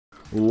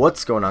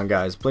What's going on,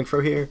 guys?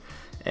 blinkFRO here,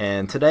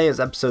 and today is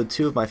episode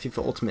 2 of my FIFA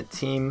Ultimate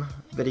Team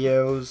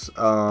videos.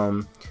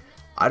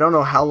 I don't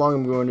know how long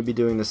I'm going to be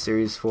doing this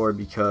series for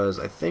because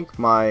I think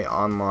my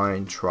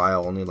online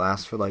trial only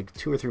lasts for like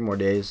 2 or 3 more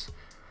days.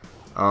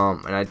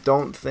 And I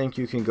don't think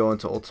you can go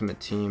into Ultimate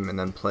Team and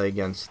then play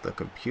against the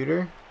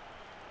computer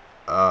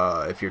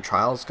if your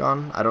trial's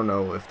gone. I don't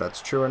know if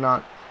that's true or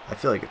not. I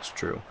feel like it's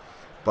true.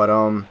 But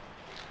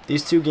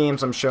these 2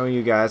 games I'm showing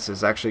you guys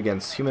is actually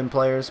against human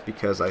players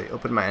because I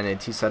opened my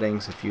NAT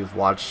settings if you've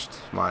watched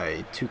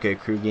my 2K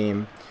crew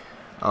game.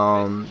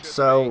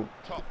 So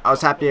I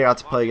was happy I got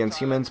to play against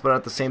humans, but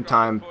at the same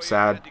time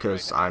sad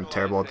because I'm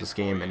terrible at this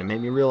game and it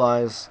made me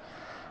realize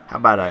how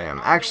bad I am.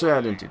 Actually,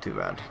 I didn't do too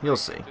bad. You'll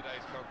see.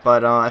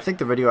 But I think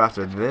the video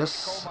after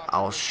this,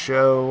 I'll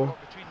show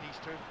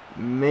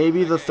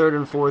maybe the 3rd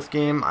and 4th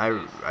game.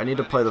 I need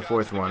to play the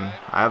 4th one.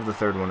 I have the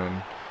 3rd one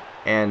in.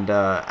 And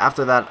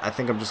after that, I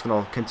think I'm just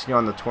going to continue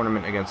on the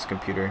tournament against the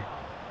computer.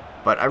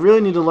 But I really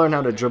need to learn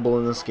how to dribble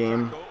in this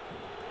game.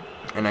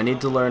 And I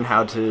need to learn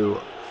how to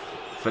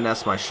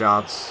finesse my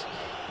shots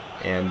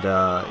and,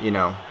 you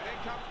know,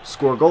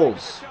 score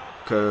goals.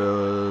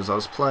 Because I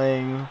was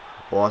playing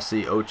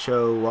Bossy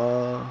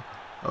Ochoa.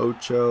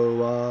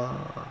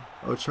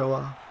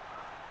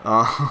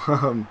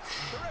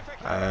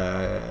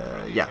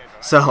 Yeah,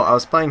 so I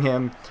was playing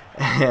him,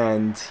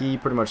 and he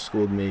pretty much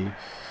schooled me.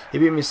 He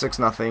beat me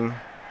 6-0,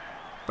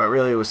 but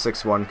really it was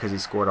 6-1 because he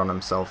scored on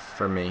himself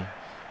for me,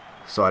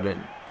 so I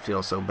didn't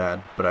feel so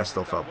bad, but I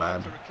still felt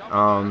bad.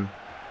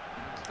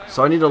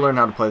 So I need to learn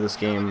how to play this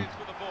game.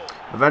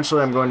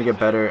 Eventually I'm going to get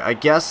better. I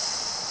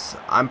guess,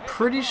 I'm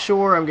pretty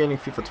sure I'm getting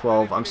FIFA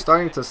 12. I'm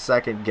starting to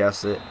second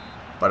guess it,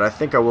 but I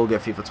think I will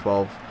get FIFA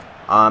 12.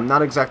 I'm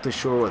not exactly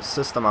sure what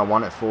system I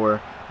want it for.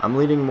 I'm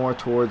leaning more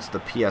towards the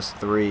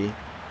PS3.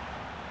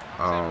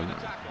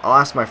 I'll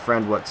ask my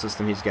friend what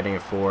system he's getting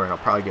it for, and I'll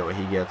probably get what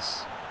he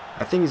gets.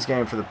 I think he's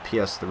getting it for the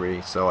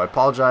PS3, so I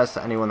apologize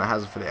to anyone that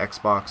has it for the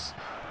Xbox.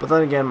 But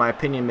then again, my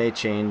opinion may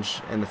change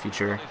in the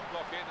future.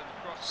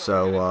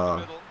 So,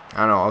 I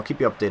don't know, I'll keep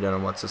you updated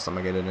on what system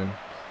I get it in.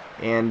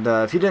 And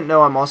if you didn't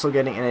know, I'm also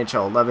getting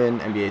NHL 11,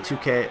 NBA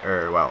 2K,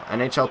 or, well,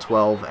 NHL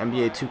 12,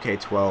 NBA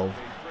 2K12,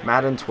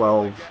 Madden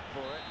 12,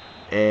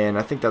 and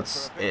I think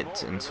that's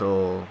it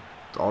until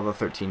all the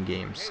 13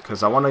 games,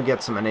 because I want to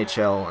get some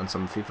NHL and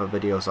some FIFA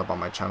videos up on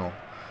my channel,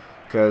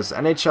 because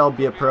NHL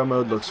Be a Pro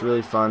mode looks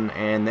really fun,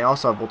 and they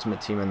also have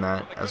Ultimate Team in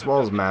that, as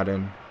well as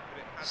Madden,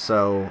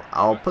 so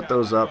I'll put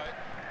those up,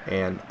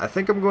 and I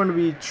think I'm going to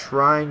be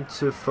trying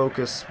to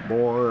focus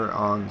more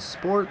on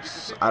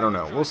sports. I don't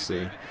know, we'll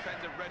see.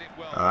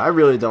 I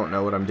really don't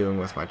know what I'm doing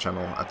with my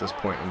channel at this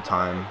point in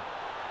time,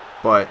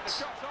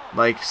 but,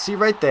 like, see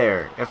right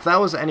there, if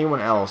that was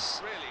anyone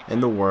else in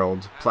the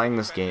world playing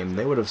this game,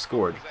 they would have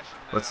scored.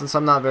 But since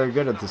I'm not very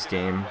good at this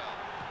game,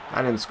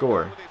 I didn't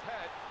score.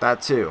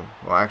 That too.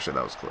 Well, actually,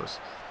 that was close.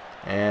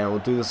 And we'll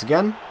do this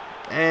again.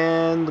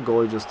 And the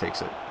goalie just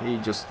takes it. He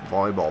just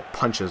volleyball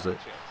punches it.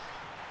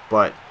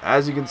 But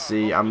as you can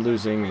see, I'm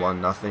losing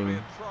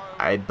 1-0.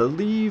 I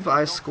believe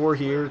I score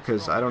here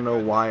because I don't know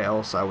why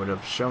else I would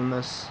have shown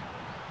this.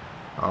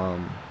 But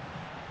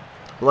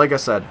like I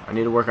said, I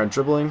need to work on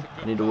dribbling,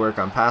 I need to work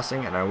on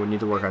passing, and I would need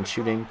to work on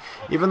shooting.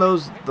 Even though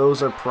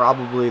those are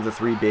probably the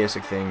 3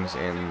 basic things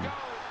in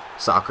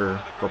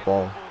soccer,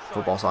 football,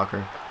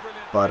 soccer.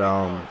 But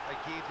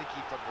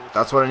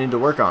that's what I need to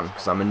work on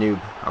because I'm a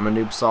noob. I'm a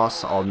noob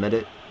sauce, I'll admit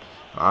it.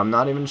 I'm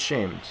not even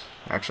ashamed.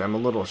 Actually, I'm a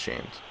little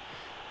ashamed.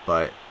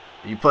 But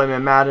you play me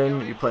in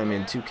Madden, you play me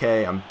in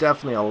 2K, I'm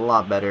definitely a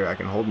lot better. I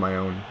can hold my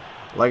own.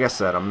 Like I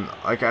said,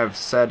 like I've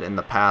said in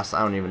the past,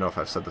 I don't even know if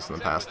I've said this in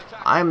the past,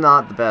 I'm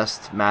not the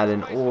best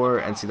Madden or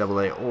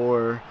NCAA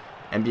or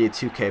NBA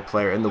 2K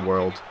player in the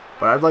world,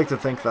 but I'd like to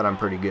think that I'm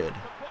pretty good.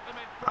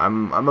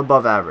 I'm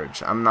above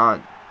average. I'm not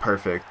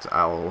perfect.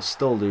 I'll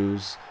still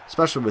lose,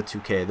 especially with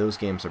 2K. Those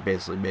games are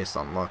basically based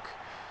on luck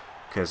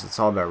because it's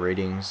all about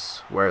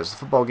ratings, whereas the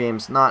football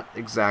game's not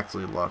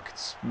exactly luck.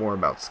 It's more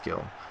about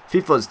skill.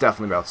 FIFA is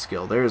definitely about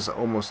skill. There's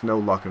almost no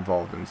luck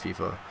involved in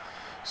FIFA.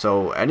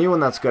 So anyone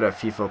that's good at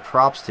FIFA,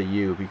 props to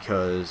you,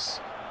 because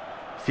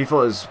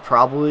FIFA is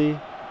probably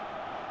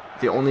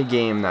the only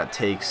game that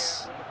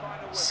takes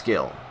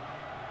skill.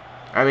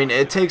 I mean,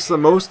 it takes the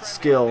most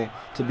skill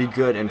to be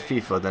good in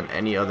FIFA than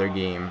any other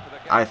game,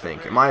 I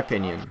think, in my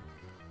opinion.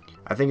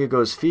 I think it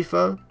goes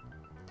FIFA,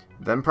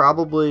 then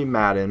probably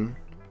Madden,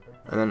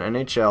 and then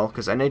NHL,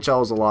 because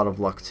NHL is a lot of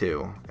luck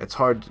too. It's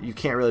hard, you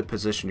can't really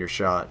position your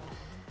shot.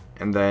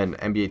 And then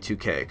NBA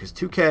 2K, because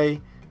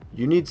 2K,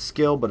 you need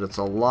skill, but it's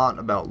a lot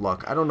about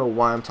luck. I don't know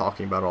why I'm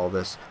talking about all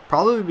this.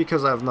 Probably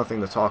because I have nothing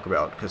to talk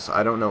about, because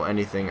I don't know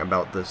anything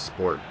about this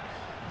sport.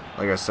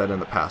 Like I said in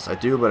the past, I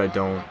do, but I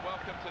don't.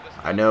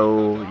 I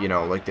know, you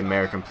know, like the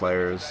American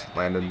players,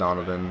 Landon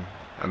Donovan.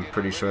 I'm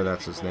pretty sure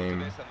that's his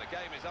name.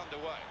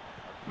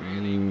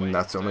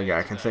 That's the only guy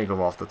I can think of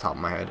off the top of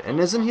my head. And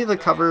isn't he the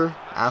cover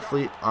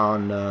athlete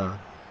on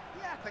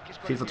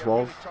FIFA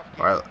 12?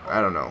 Or I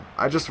don't know.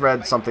 I just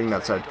read something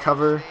that said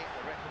cover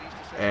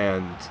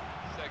and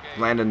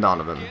Landon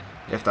Donovan.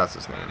 If that's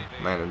his name.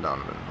 Landon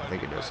Donovan. I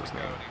think it is his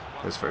name.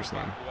 His first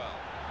name.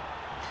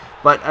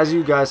 But as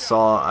you guys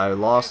saw, I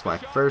lost my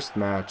first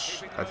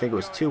match. I think it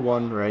was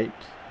 2-1, right?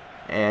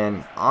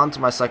 And on to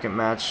my second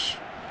match.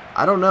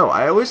 I don't know.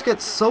 I always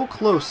get so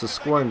close to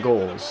scoring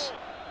goals,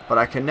 but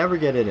I can never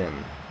get it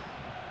in.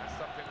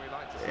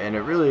 And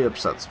it really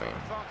upsets me.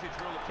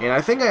 And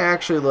I think I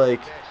actually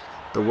like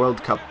the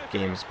World Cup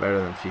games better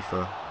than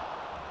FIFA.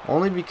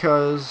 Only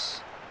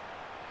because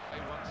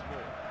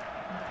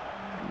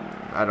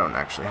I don't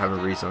actually have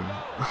a reason.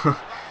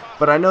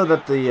 But I know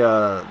that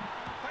the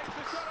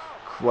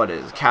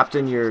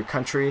captain your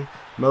country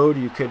mode,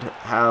 you could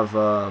have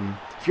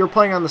if you're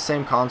playing on the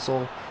same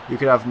console, you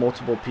could have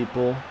multiple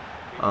people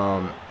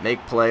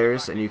make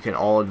players and you can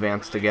all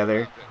advance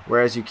together,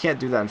 whereas you can't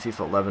do that in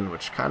FIFA 11,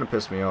 which kind of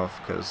pissed me off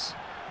because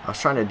I was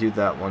trying to do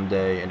that one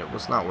day and it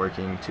was not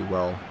working too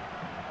well.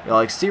 You know,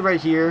 like, see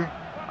right here,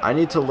 I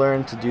need to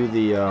learn to do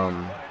the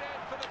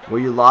where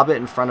you lob it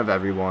in front of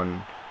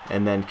everyone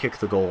and then kick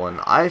the goal,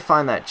 and I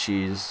find that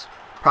cheese,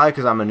 probably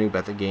because I'm a noob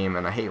at the game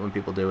and I hate when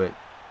people do it,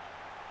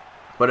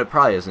 but it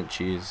probably isn't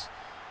cheese.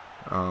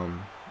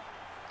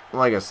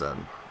 Like I said,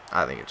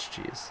 I think it's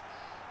cheese.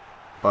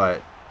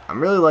 But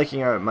I'm really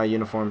liking my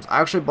uniforms.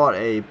 I actually bought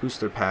a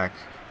booster pack.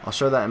 I'll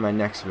show that in my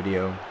next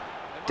video.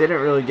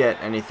 Didn't really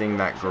get anything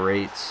that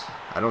great.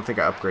 I don't think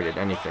I upgraded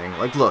anything.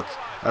 Like, look,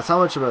 that's how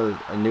much of a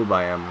noob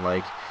I am.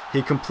 Like,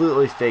 he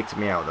completely faked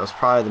me out. That was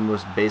probably the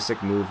most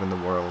basic move in the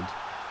world,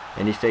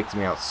 and he faked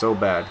me out so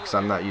bad because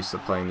I'm not used to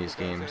playing these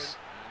games.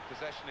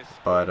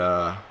 But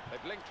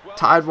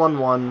tied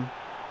 1-1,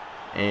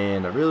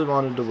 and I really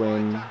wanted to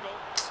win,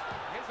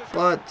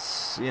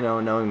 but you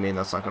know, knowing me,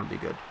 that's not going to be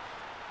good.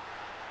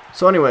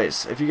 So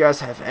anyways, if you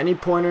guys have any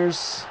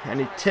pointers,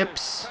 any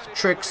tips,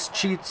 tricks,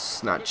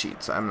 cheats, not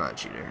cheats, I'm not a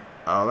cheater,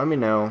 let me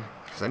know,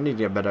 because I need to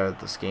get better at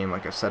this game,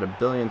 like I've said a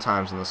billion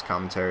times in this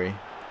commentary,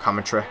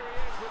 because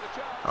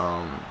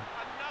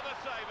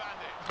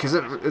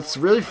it's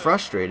really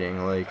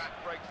frustrating. Like,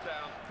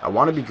 I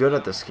want to be good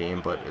at this game,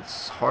 but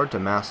it's hard to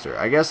master.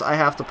 I guess I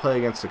have to play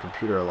against the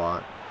computer a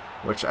lot,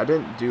 which I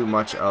didn't do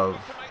much of.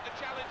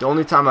 The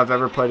only time I've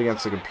ever played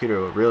against the computer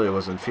really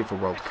was in FIFA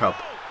World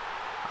Cup.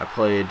 I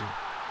played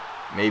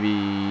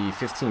maybe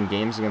 15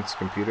 games against the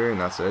computer, and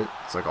that's it.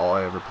 It's like all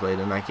I ever played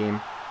in that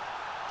game.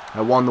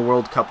 I won the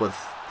World Cup with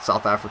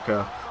South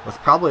Africa, with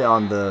probably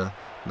on the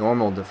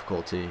normal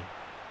difficulty.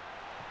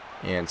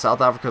 And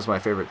South Africa is my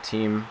favorite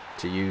team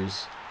to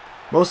use,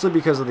 mostly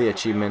because of the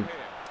achievement.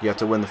 You have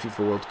to win the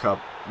FIFA World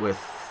Cup with...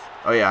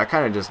 Oh yeah, I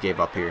kind of just gave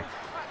up here.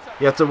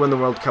 You have to win the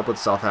World Cup with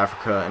South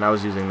Africa, and I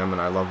was using them,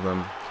 and I love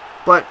them.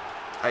 But,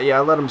 yeah,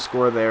 I let them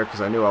score there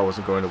because I knew I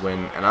wasn't going to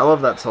win. And I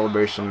love that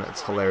celebration.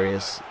 It's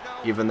hilarious,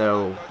 even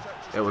though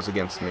it was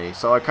against me.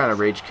 So I kind of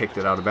rage kicked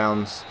it out of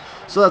bounds.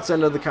 So that's the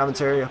end of the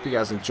commentary. I hope you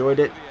guys enjoyed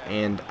it.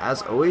 And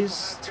as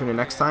always, tune in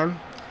next time.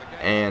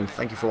 And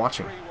thank you for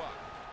watching.